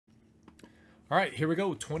All right, here we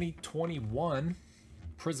go. 2021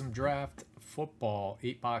 Prizm Draft Football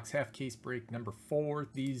 8-box half case break number 4.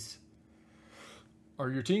 These are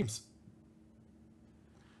your teams.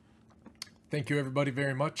 Thank you, everybody,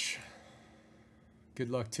 very much. Good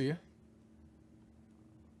luck to you.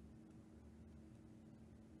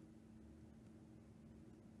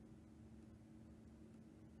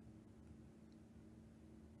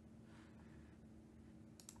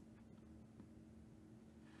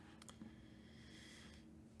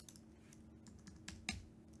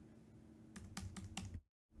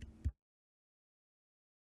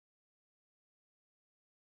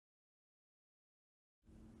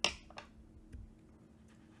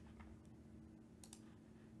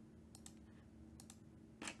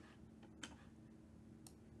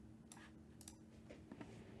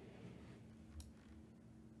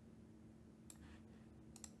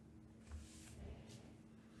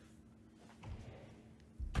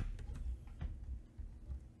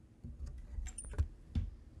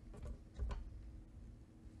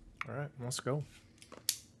 All right, let's go.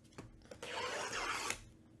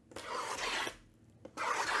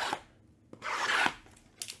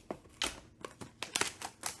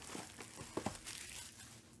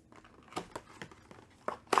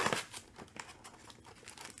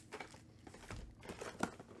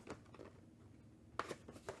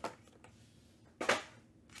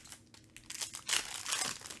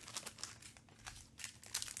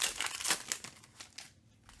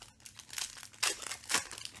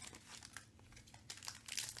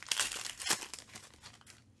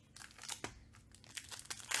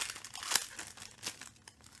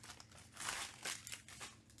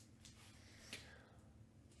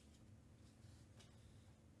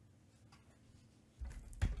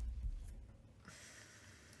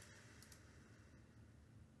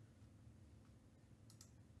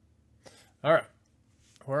 All right,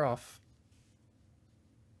 we're off.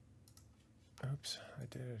 Oops, I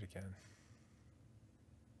did it again.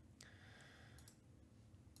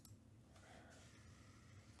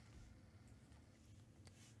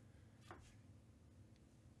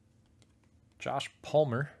 Josh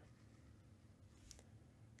Palmer.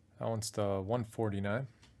 That one's the 149.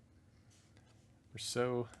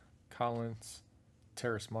 Rousseau, Collins,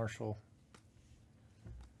 Terrace Marshall,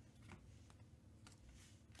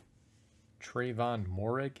 Trayvon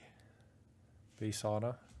Morig, base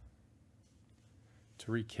auto,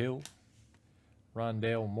 Tariq Hill,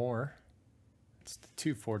 Rondale Moore, it's the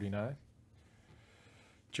 249,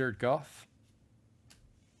 Jared Goff,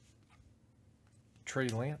 Trey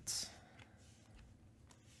Lance,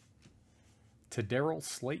 Taddaryl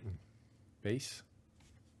Slayton, base,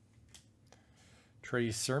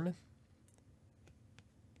 Trey Sermon,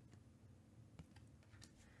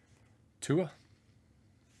 Tua,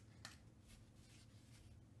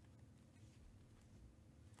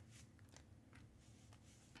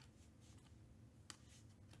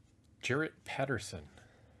 Jarrett Patterson.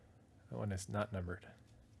 That one is not numbered.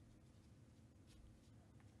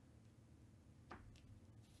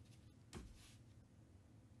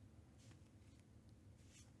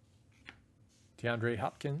 DeAndre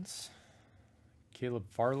Hopkins, Caleb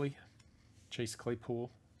Farley, Chase Claypool,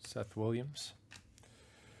 Seth Williams,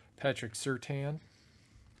 Patrick Surtain,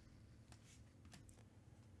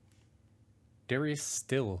 Darius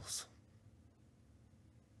Stills,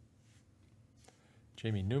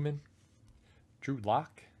 Jamie Newman, Drew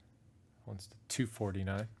Lock, one's the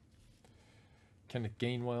 249, Kenneth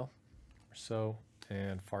Gainwell, Rousseau,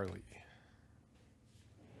 and Farley.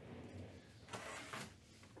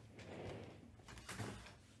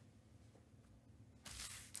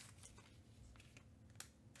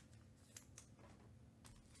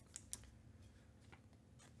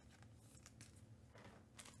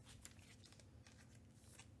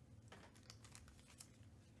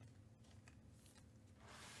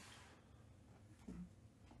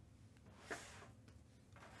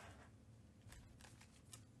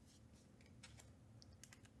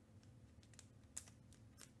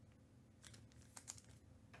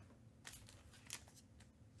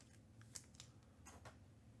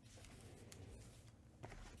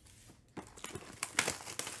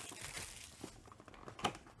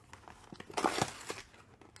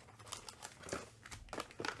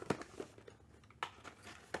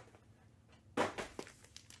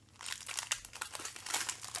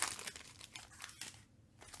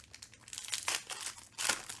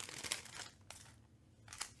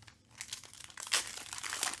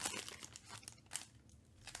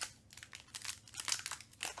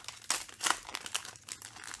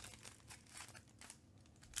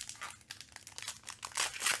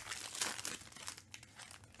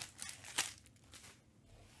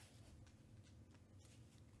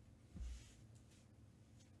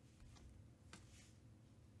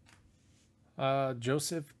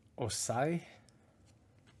 Joseph Osai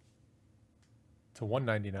to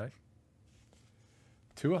 199.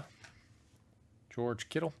 Tua, George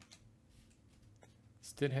Kittle,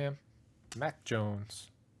 Stidham, Mac Jones,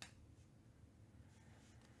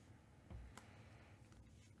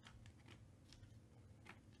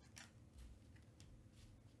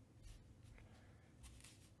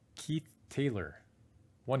 Keith Taylor,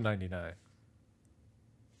 199.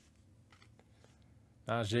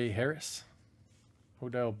 Najee Harris,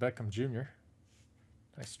 Odell Beckham Jr.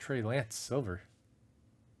 Nice Trey Lance silver.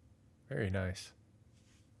 Very nice.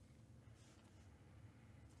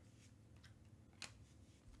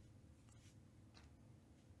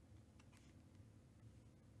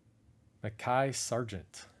 Mekhi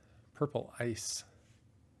Sargent, purple ice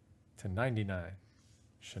to 99.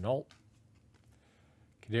 Chenault,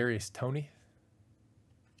 Kadarius Toney,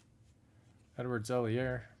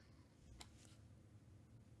 Edwards-Helaire,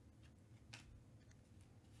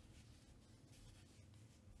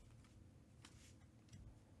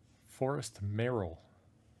 Forrest Merrill,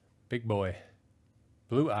 big boy,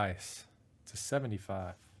 blue ice to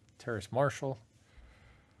 75. Terrace Marshall,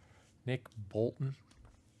 Nick Bolton,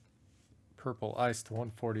 purple ice to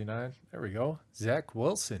 149. There we go. Zach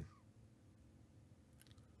Wilson.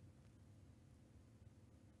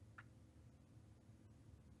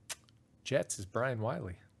 Jets is Brian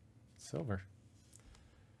Wiley, silver.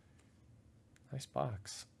 Nice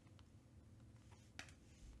box.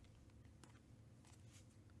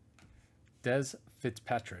 Des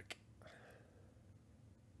Fitzpatrick,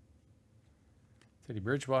 Teddy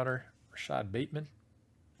Bridgewater, Rashad Bateman,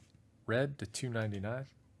 red to 299.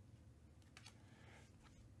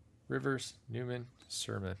 Rivers, Newman,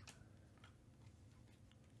 Sermon.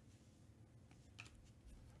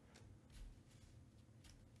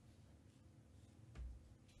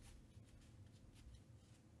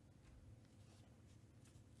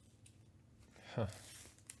 Huh.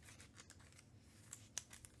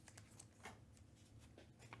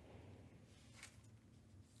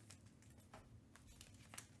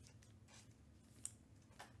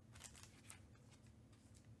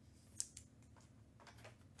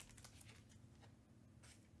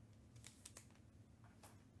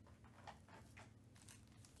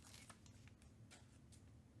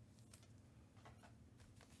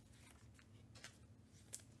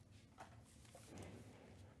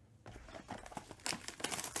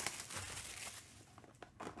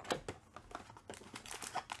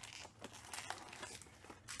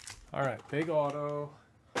 All right, big auto.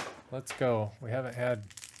 Let's go. We haven't had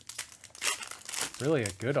really a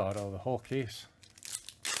good auto the whole case.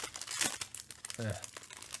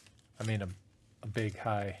 I mean, a big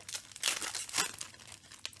high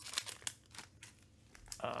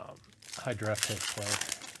draft pick player.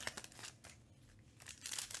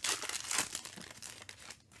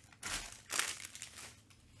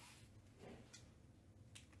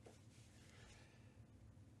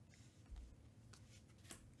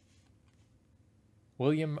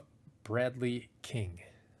 William Bradley King,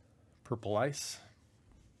 purple ice.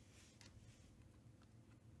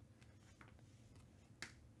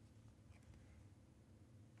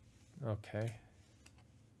 Okay.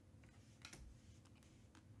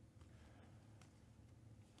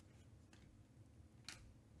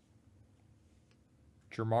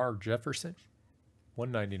 Jamar Jefferson,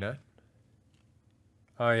 199.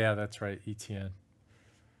 Oh yeah, that's right, ETN.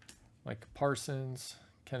 Mike Parsons,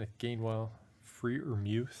 Kenneth Gainwell,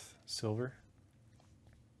 Freiermuth, silver.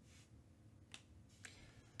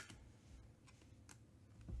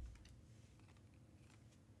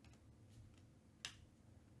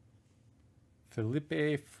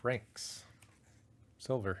 Felipe Franks,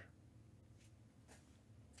 silver.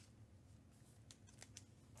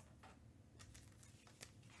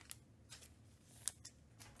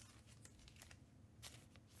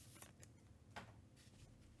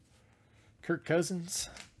 Kirk Cousins,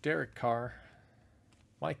 Derek Carr,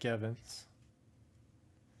 Mike Evans,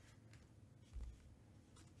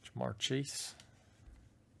 Jamar Chase,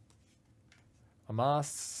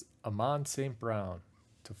 Amon St. Brown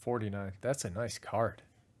to 49. That's a nice card.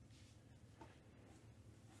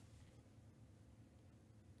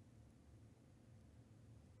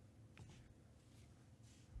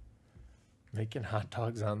 Making hot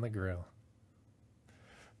dogs on the grill.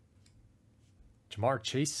 Jamar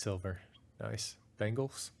Chase silver. Nice.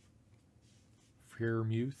 Bengals.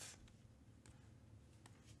 Freiermuth.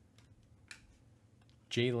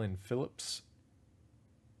 Jalen Phillips.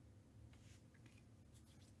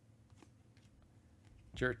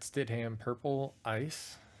 Jarrett Stidham, purple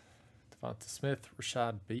ice. Devonta Smith,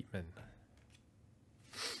 Rashad Bateman.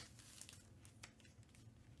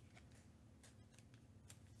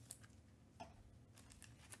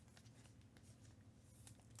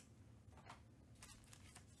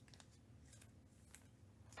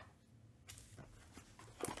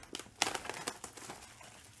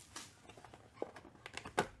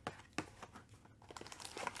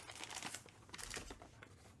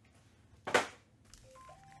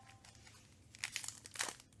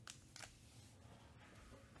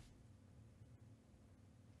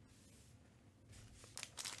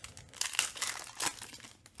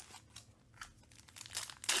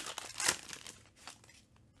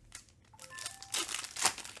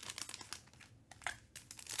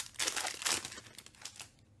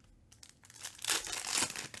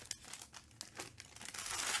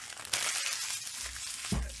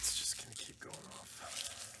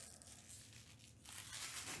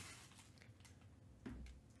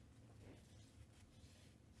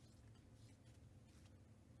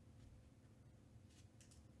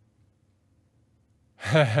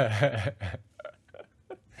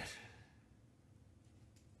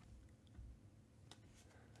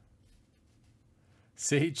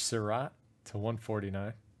 Sage Surratt to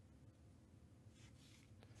 149.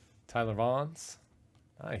 Tyler Vaughns.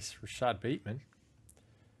 Nice. Rashad Bateman.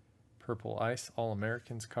 Purple Ice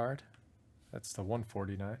All-Americans card. That's the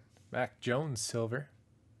 149. Mac Jones silver.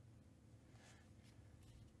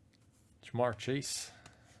 Jamar Chase.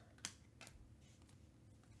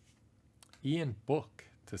 Ian Book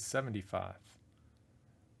to 75.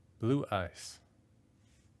 Blue Ice.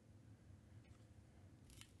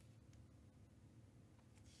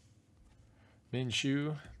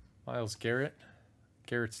 Minshew. Myles Garrett.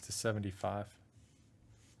 Garrett's to 75.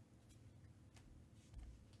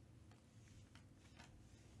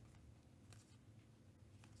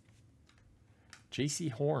 J.C.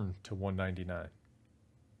 Horn to 199.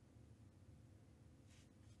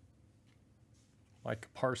 Micah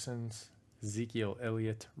Parsons. Ezekiel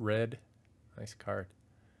Elliott. Red. Nice card.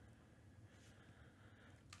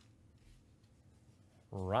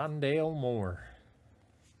 Rondale Moore.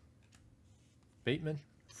 Bateman.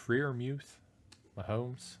 Freiermuth.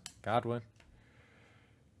 Mahomes. Godwin.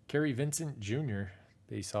 Kerry Vincent Jr.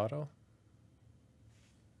 Base auto.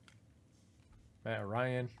 Matt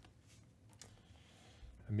Ryan.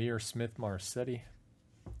 Amir Smith Marsetti.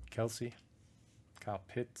 Kelsey. Kyle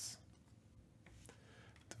Pitts.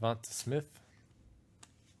 Devonta Smith.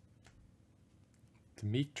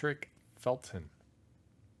 Demetric Felton.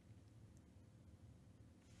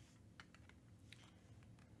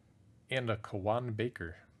 And a Kawan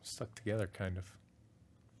Baker. Stuck together, kind of.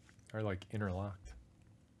 Or like interlocked.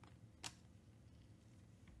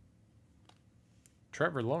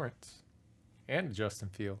 Trevor Lawrence. And Justin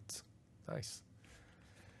Fields. Nice.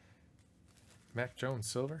 Mac Jones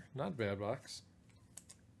silver. Not a bad box.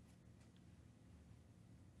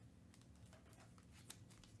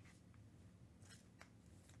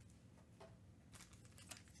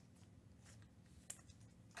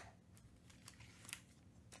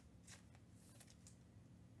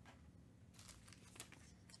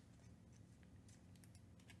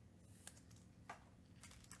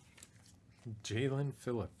 Jalen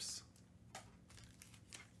Phillips.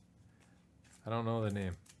 I don't know the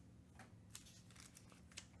name.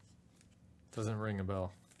 Doesn't ring a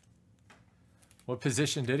bell. What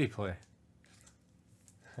position did he play?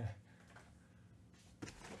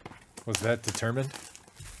 Was that determined?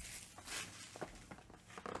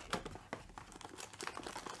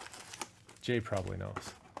 Jay probably knows.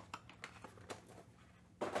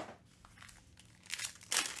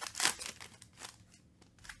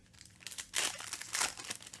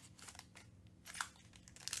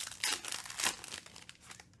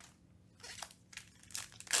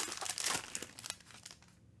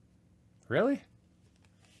 Really?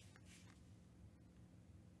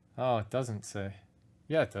 Oh, it doesn't say.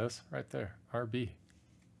 Yeah, it does. Right there. RB.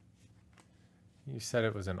 You said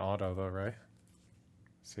it was an auto, though, right?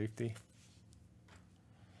 Safety.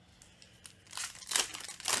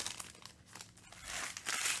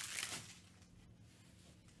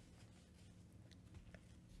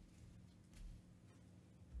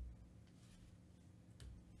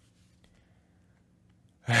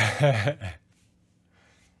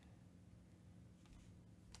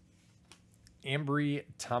 Ambry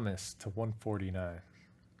Thomas to 149.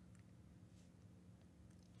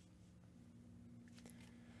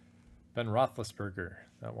 Ben Roethlisberger,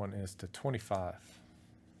 that one is to 25.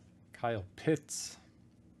 Kyle Pitts,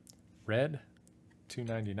 red,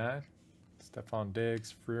 299. Stephon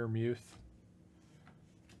Diggs, Freiermuth.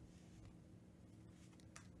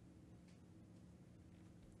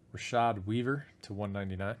 Rashad Weaver to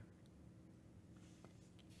 199.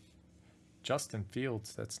 Justin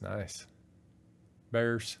Fields, that's nice.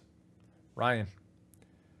 Bears. Ryan.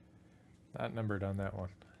 Not numbered on that one.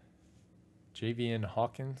 Javian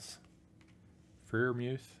Hawkins.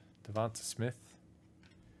 Freiermuth. Devonta Smith.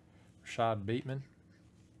 Rashad Bateman.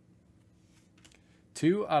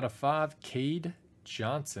 2 out of 5. Cade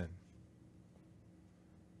Johnson.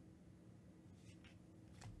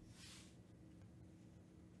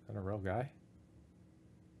 Is that a real guy?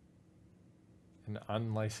 An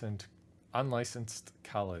unlicensed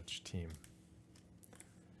college team.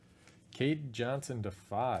 Cade Johnson to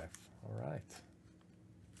 5. All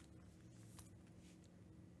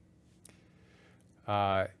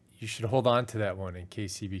right. You should hold on to that one in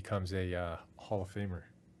case he becomes a Hall of Famer.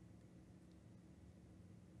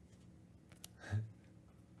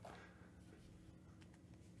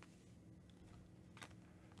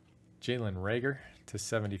 Jalen Reagor to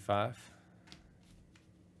 75.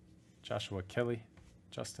 Joshua Kelly.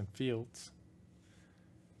 Justin Fields.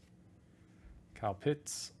 Kyle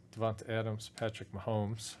Pitts, Devonta Adams, Patrick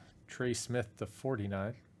Mahomes, Trey Smith to 49.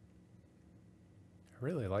 I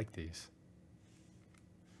really like these.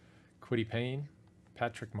 Quiddy Payne,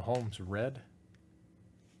 Patrick Mahomes red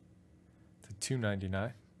to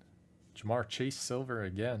 299. Jamar Chase silver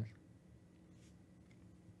again.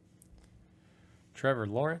 Trevor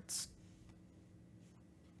Lawrence.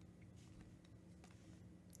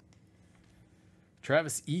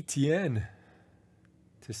 Travis Etienne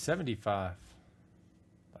to 75.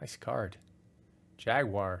 Nice card.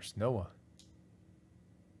 Jaguars, Noah.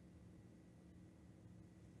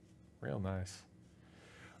 Real nice.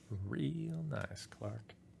 Real nice,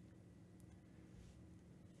 Clark.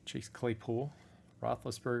 Chase Claypool,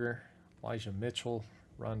 Roethlisberger, Elijah Mitchell,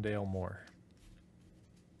 Rondale Moore.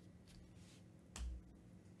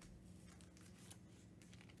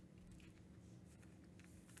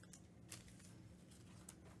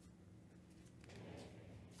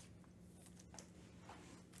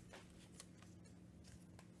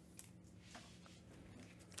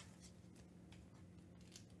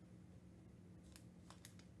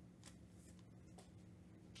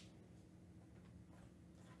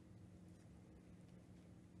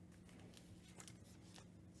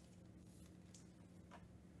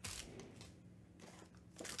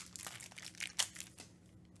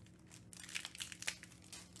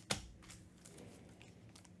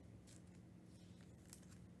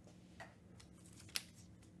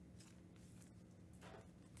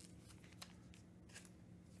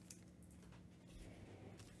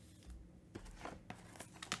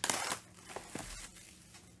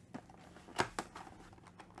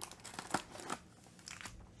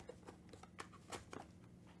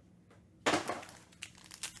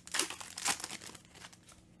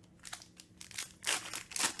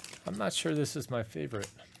 I'm not sure this is my favorite.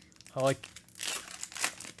 I like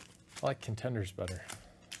Contenders better.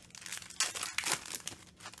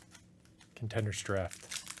 Contenders draft.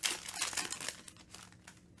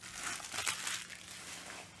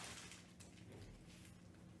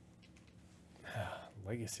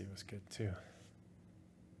 Legacy was good too.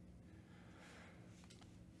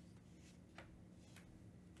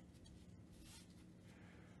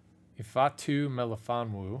 Ifatu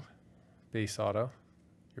Melifonwu, base auto.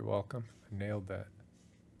 You're welcome. I nailed that.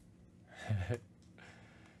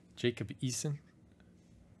 Jacob Eason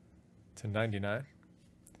to 99.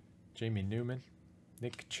 Jamie Newman,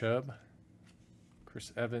 Nick Chubb,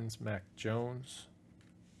 Chris Evans, Mac Jones,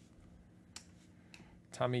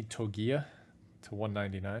 Tommy Togiya to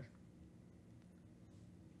 199.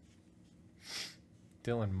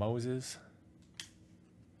 Dylan Moses,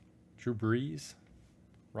 Drew Brees,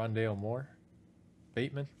 Rondale Moore,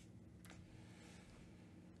 Bateman,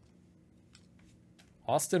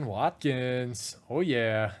 Austin Watkins. Oh,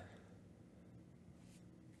 yeah.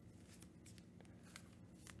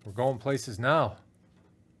 We're going places now.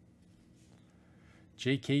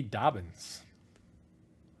 J.K. Dobbins.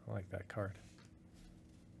 I like that card.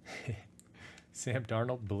 Sam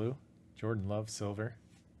Darnold, blue. Jordan Love, silver.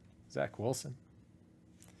 Zach Wilson.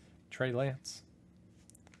 Trey Lance.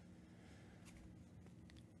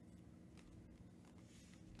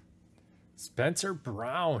 Spencer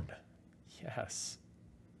Brown. Yes.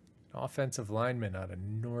 Offensive lineman out of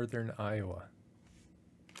Northern Iowa.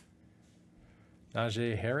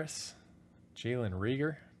 Najee Harris. Jalen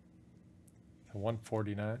Reagor to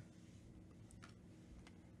 149.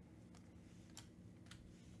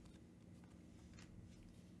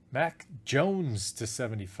 Mac Jones to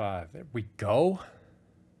 75. There we go.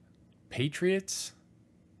 Patriots.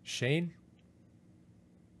 Shane.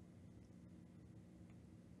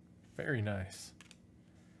 Very nice.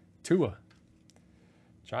 Tua.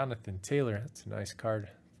 Jonathan Taylor. That's a nice card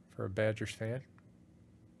for a Badgers fan.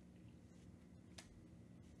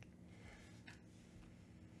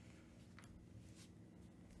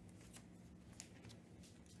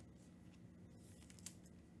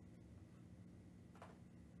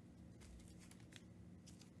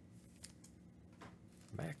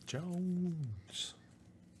 Mac Jones.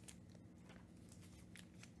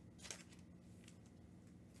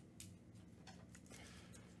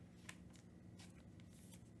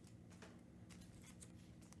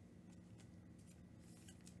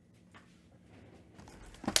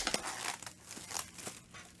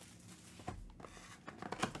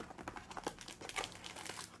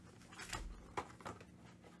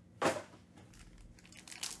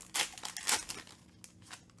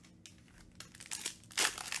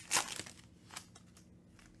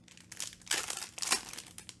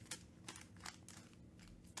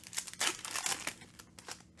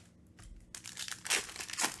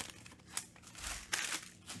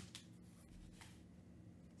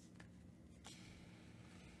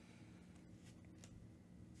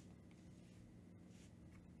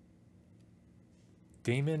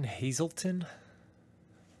 Damon Hazelton.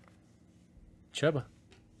 Chuba.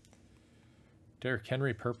 Derrick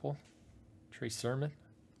Henry, purple. Trey Sermon.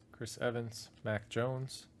 Chris Evans. Mac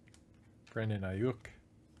Jones. Brandon Ayuk.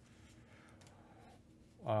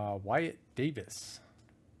 Wyatt Davis.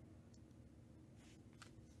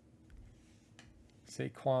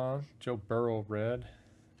 Saquon. Joe Burrow, red.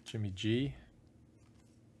 Jimmy G.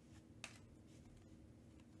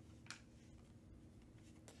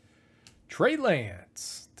 Trey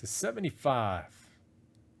Lance to 75.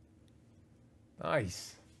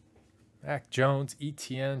 Nice. Mac Jones,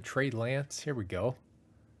 ETN, Trey Lance. Here we go.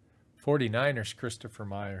 49ers, Christopher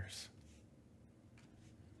Myers.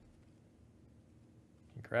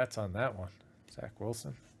 Congrats on that one. Zach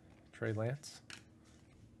Wilson, Trey Lance.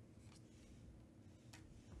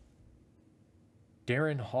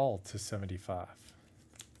 Darren Hall to 75.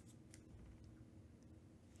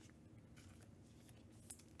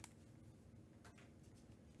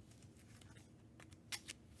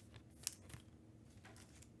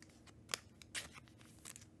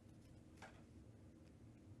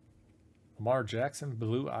 Lamar Jackson,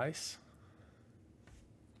 blue ice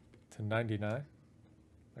to 99.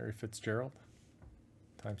 Larry Fitzgerald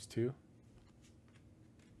 ×2.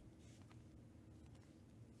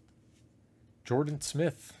 Jordan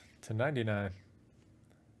Smith to 99.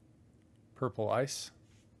 Purple ice.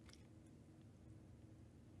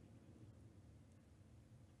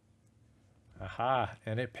 Aha,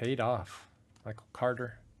 and it paid off. Michael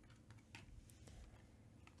Carter.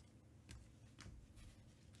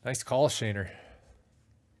 Nice call, Shaner.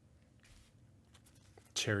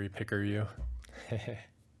 Cherry picker, you.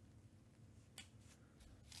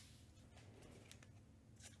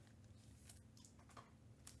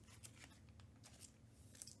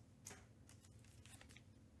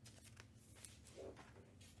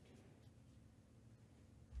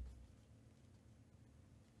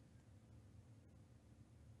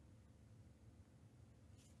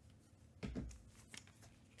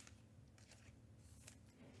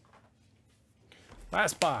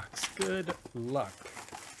 Last box. Good luck.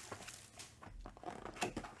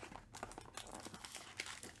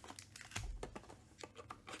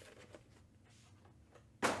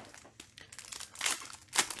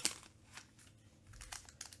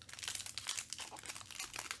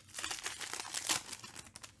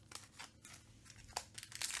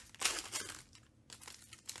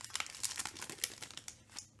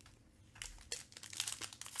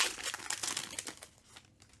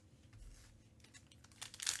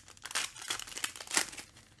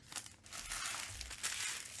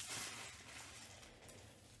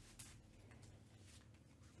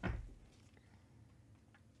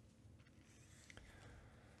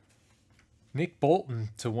 Nick Bolton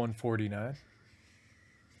to 149.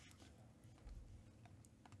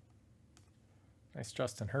 Nice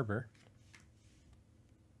Justin Herbert.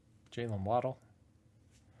 Jalen Waddle.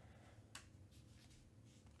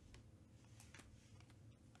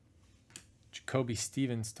 Jacoby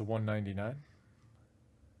Stevens to 199.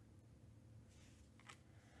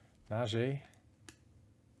 Najee.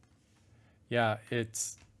 Yeah,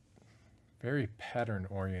 it's very pattern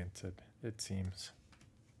oriented, it seems.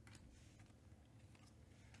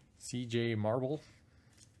 CJ Marble.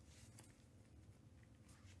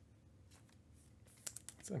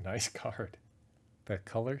 It's a nice card. The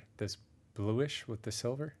color, this bluish with the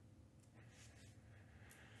silver.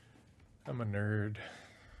 I'm a nerd.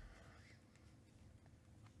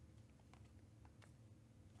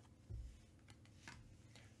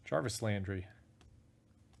 Jarvis Landry.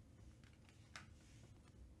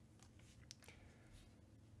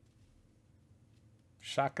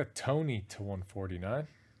 Shaka Toney to 149.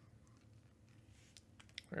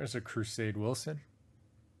 There's a Crusade Wilson.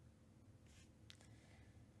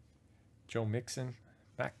 Joe Mixon.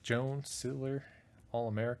 Mac Jones, Silver,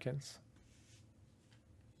 All-Americans.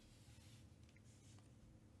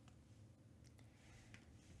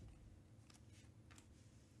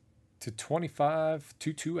 To 25,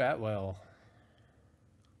 Tutu Atwell.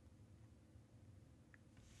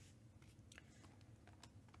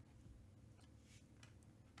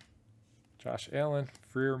 Josh Allen,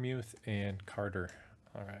 Freiermuth, and Carter.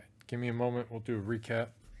 All right, give me a moment. We'll do a recap.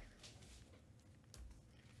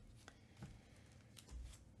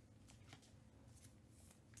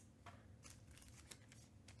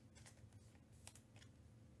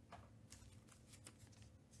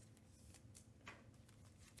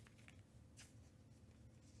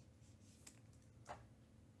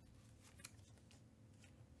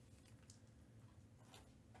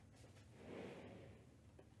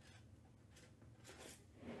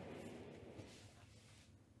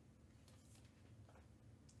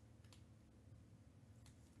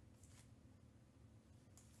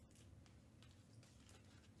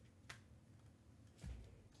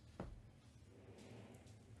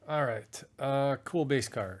 All right. Cool base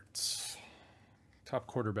cards. Top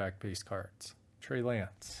quarterback base cards. Trey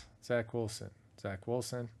Lance, Zach Wilson,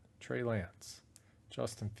 Trey Lance,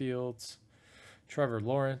 Justin Fields, Trevor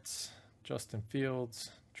Lawrence, Justin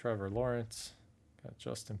Fields, Trevor Lawrence. Got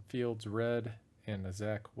Justin Fields red and a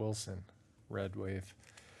Zach Wilson red wave.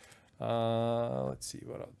 Let's see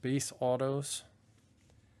what else. Base autos.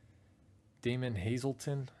 Damon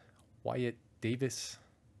Hazelton, Wyatt Davis,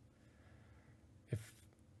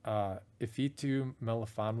 Ifitu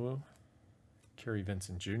Melifonwu, Kerry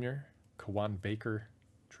Vincent Jr., Kawan Baker,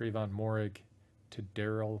 Trayvon Morig, to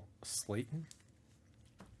Daryl Slayton,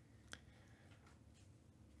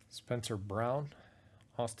 Spencer Brown,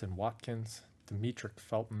 Austin Watkins, Demetric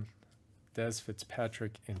Felton, Des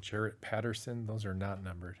Fitzpatrick, and Jarrett Patterson. Those are not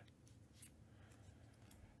numbered.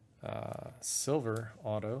 Silver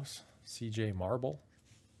autos, CJ Maribel,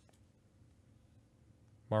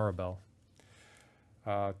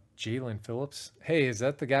 Jalen Phillips. Hey, is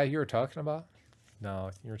that the guy you were talking about? No,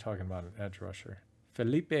 you were talking about an edge rusher.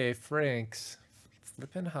 Felipe Franks,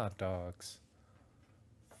 flipping hot dogs.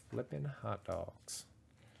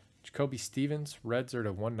 Jacoby Stevens, reds are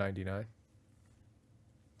to 199.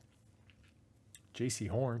 JC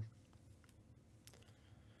Horn.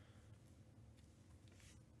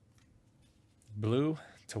 Blue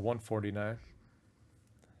to 149.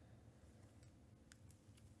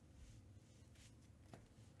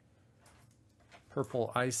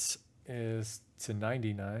 Purple ice is to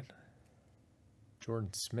 99.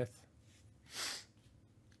 Jordan Smith.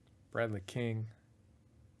 Bradley King.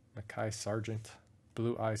 Mekhi Sargent.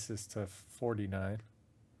 Blue ice is to 49.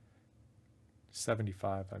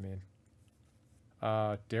 75, I mean.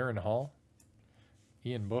 Darren Hall.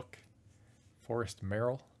 Ian Book. Forrest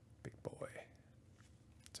Merrill. Big boy.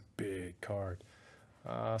 It's a big card.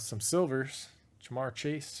 Some silvers. Jamar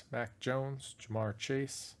Chase. Mac Jones. Jamar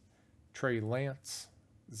Chase. Trey Lance.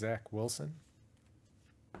 Zach Wilson.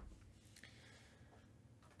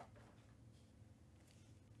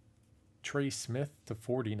 Trey Smith to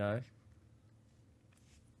 49.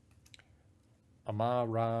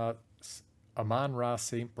 Amon-Ra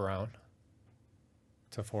St. Brown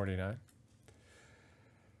to 49.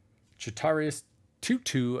 Chatarius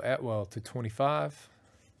Tutu Atwell to 25.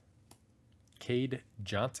 Cade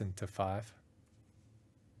Johnson to 5.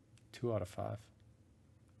 2 out of 5.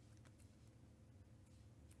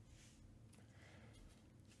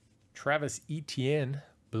 Travis Etienne,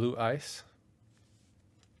 blue ice.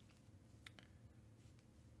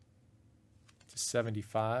 To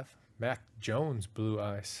 75. Mac Jones, blue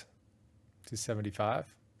ice. To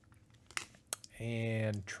 75.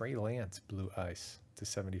 And Trey Lance, blue ice. To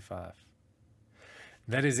 75.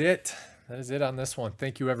 That is it. That is it on this one.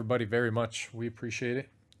 Thank you, everybody, very much. We appreciate it.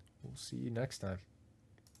 We'll see you next time.